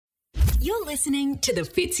You're listening to the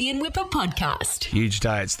Fitzy and Whipper podcast. Huge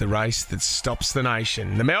day. It's the race that stops the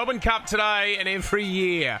nation. The Melbourne Cup today, and every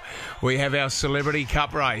year we have our Celebrity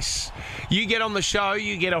Cup race. You get on the show,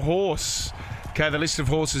 you get a horse. Okay, the list of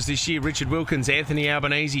horses this year: Richard Wilkins, Anthony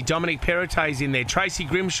Albanese, Dominic Perrottet's in there, Tracy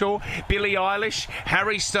Grimshaw, Billie Eilish,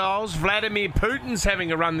 Harry Styles, Vladimir Putin's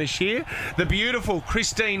having a run this year. The beautiful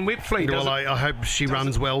Christine Whipfley. Well, I hope she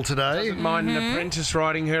runs well today. Doesn't mind an apprentice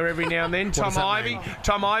riding her every now and then.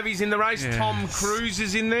 Tom Ivy's in the race. Yes. Tom Cruise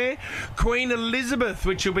is in there. Queen Elizabeth,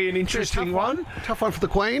 which will be an interesting one. Tough one for the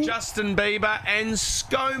Queen. Justin Bieber and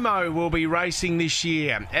ScoMo will be racing this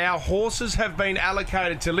year. Our horses have been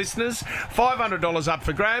allocated to listeners. $500 up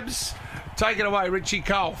for grabs. Take it away, Richie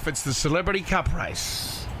Colf. It's the Celebrity Cup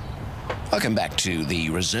race. Welcome back to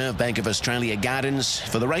the Reserve Bank of Australia Gardens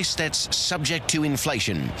for the race that's subject to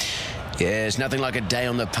inflation. Yes, nothing like a day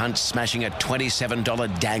on the punt smashing a $27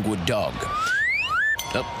 Dagwood dog.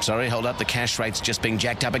 Oh, sorry, hold up. The cash rate's just been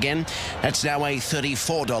jacked up again. That's now a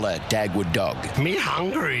 $34 Dagwood dog. Me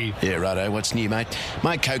hungry. Yeah, righto. What's new, mate?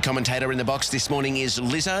 My co-commentator in the box this morning is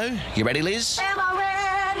Lizzo. You ready, Liz? Am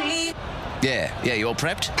I ready? Yeah, you all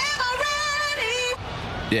prepped? Am I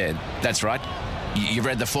ready? Yeah, that's right. You've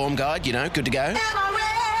read the form guide, you know, good to go? Am I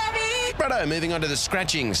ready? Righto, moving on to the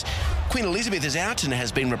scratchings. Queen Elizabeth is out and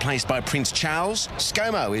has been replaced by Prince Charles.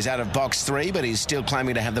 ScoMo is out of box 3, but he's still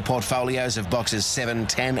claiming to have the portfolios of boxes 7,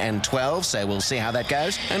 10 and 12, so we'll see how that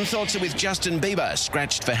goes. And thoughts are with Justin Bieber,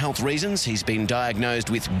 scratched for health reasons. He's been diagnosed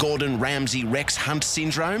with Gordon Ramsay-Rex Hunt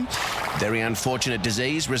syndrome. Very unfortunate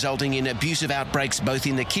disease, resulting in abusive outbreaks both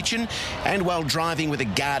in the kitchen and while driving with a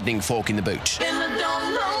gardening fork in the boot. And I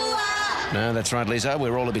don't know why. No, that's right, Lizzo.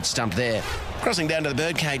 We're all a bit stumped there. Crossing down to the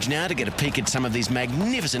birdcage now to get a peek at some of these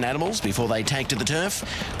magnificent animals before they take to the turf.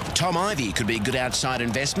 Tom Ivy could be a good outside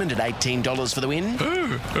investment at $18 for the win.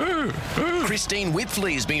 Christine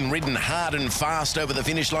Whipfley has been ridden hard and fast over the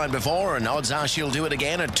finish line before, and odds are she'll do it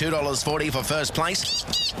again at $2.40 for first place.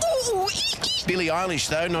 Billie Eilish,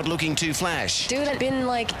 though, not looking too flash. Dude, I've been,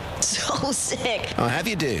 so sick. Oh, have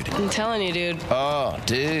you, dude? I'm telling you, dude. Oh,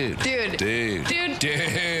 dude. Dude. Dude. Dude.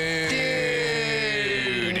 Dude.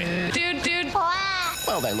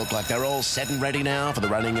 Well, they look like they're all set and ready now for the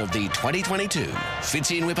running of the 2022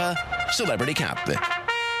 Fitzy and Whipper Celebrity Cup.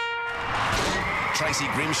 Tracy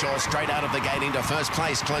Grimshaw straight out of the gate into first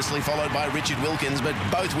place, closely followed by Richard Wilkins, but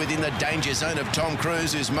both within the danger zone of Tom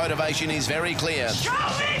Cruise, whose motivation is very clear. Show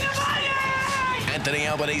me the money! Anthony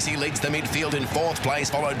Albanese leads the midfield in fourth place,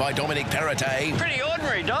 followed by Dominic Perrottet. Pretty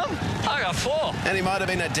ordinary, Dom. I got 4. And he might have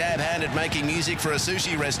been a dab hand at making music for a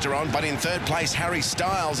sushi restaurant, but in third place, Harry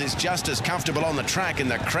Styles is just as comfortable on the track,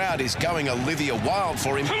 and the crowd is going Olivia Wilde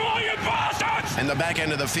for him. Come on, you bastards! And the back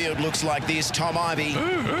end of the field looks like this: Tom Ivy,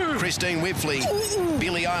 Christine Whipfley,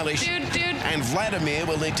 Billie Eilish, Dude. and Vladimir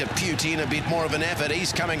will need to put in a bit more of an effort.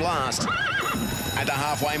 He's coming last. At the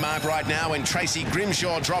halfway mark right now, when Tracy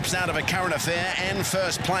Grimshaw drops out of a current affair and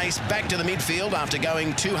first place, back to the midfield after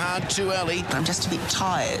going too hard too early. I'm just a bit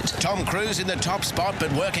tired. Tom Cruise in the top spot,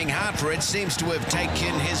 but working hard for it, seems to have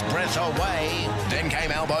taken his breath away. Then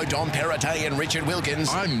came Albo, Dom Perrottet and Richard Wilkins.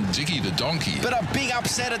 I'm Dicky the donkey. But a big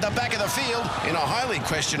upset at the back of the field. In a highly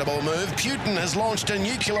questionable move, Putin has launched a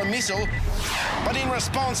nuclear missile. But in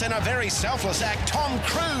response, and a very selfless act, Tom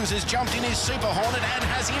Cruise has jumped in his Super Hornet and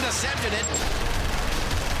has intercepted it.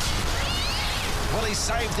 Well, he's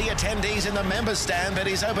saved the attendees in the members stand, but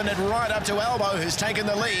he's opened it right up to Albo, who's taken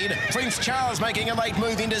the lead. Prince Charles making a late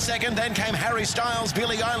move into second. Then came Harry Styles,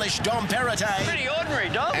 Billie Eilish, Dom Perrottet. Pretty ordinary,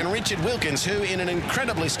 Dom. And Richard Wilkins, who, in an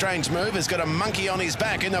incredibly strange move, has got a monkey on his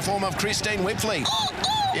back in the form of Christine Whipfley.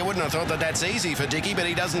 You wouldn't have thought that that's easy for Dicky, but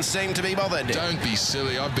he doesn't seem to be bothered. Don't be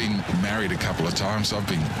silly. I've been married a couple of times. I've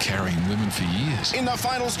been carrying women for years. In the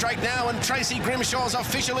final straight now, and Tracy Grimshaw's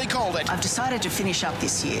officially called it. I've decided to finish up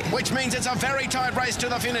this year. Which means it's a very tight race to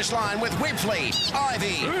the finish line with Whipfley,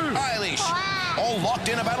 Ivy, Eilish, all locked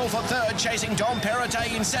in a battle for third, chasing Dom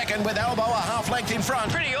Perrottet in second with Albo a half length in front.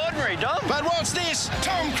 Pretty ordinary, Dom. But what's this?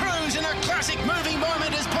 Tom Cruise in a classic moving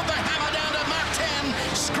moment has put the hammer down to Mach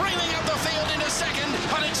 10, screaming up the field into second,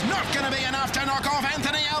 but it's not going to be enough to knock off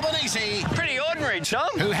Anthony Albanese. Pretty ordinary, Dom.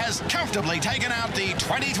 Who has comfortably taken out the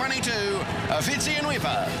 2022 Fitzy and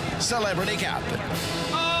Whipper Celebrity Cup.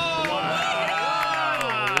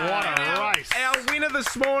 What a race. Our winner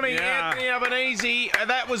this morning, Anthony Albanese.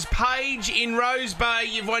 That was Paige in Rose Bay.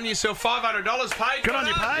 You've won yourself $500, Paige. Good on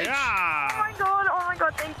you, Paige. Oh my god,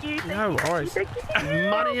 God, thank you. No worries. Thank you.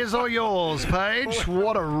 Money is all yours, Paige.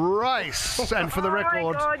 What a race. And for the record,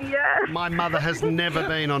 Oh, my God, yes. my mother has never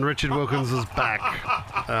been on Richard Wilkins's back.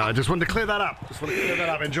 I just wanted to clear that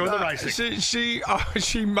up. Enjoy the racing.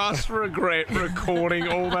 She must regret recording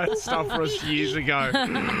all that stuff for us years ago.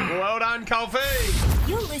 Well done, Colfie.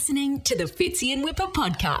 You're listening to the Fitzy and Whipper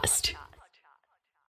podcast.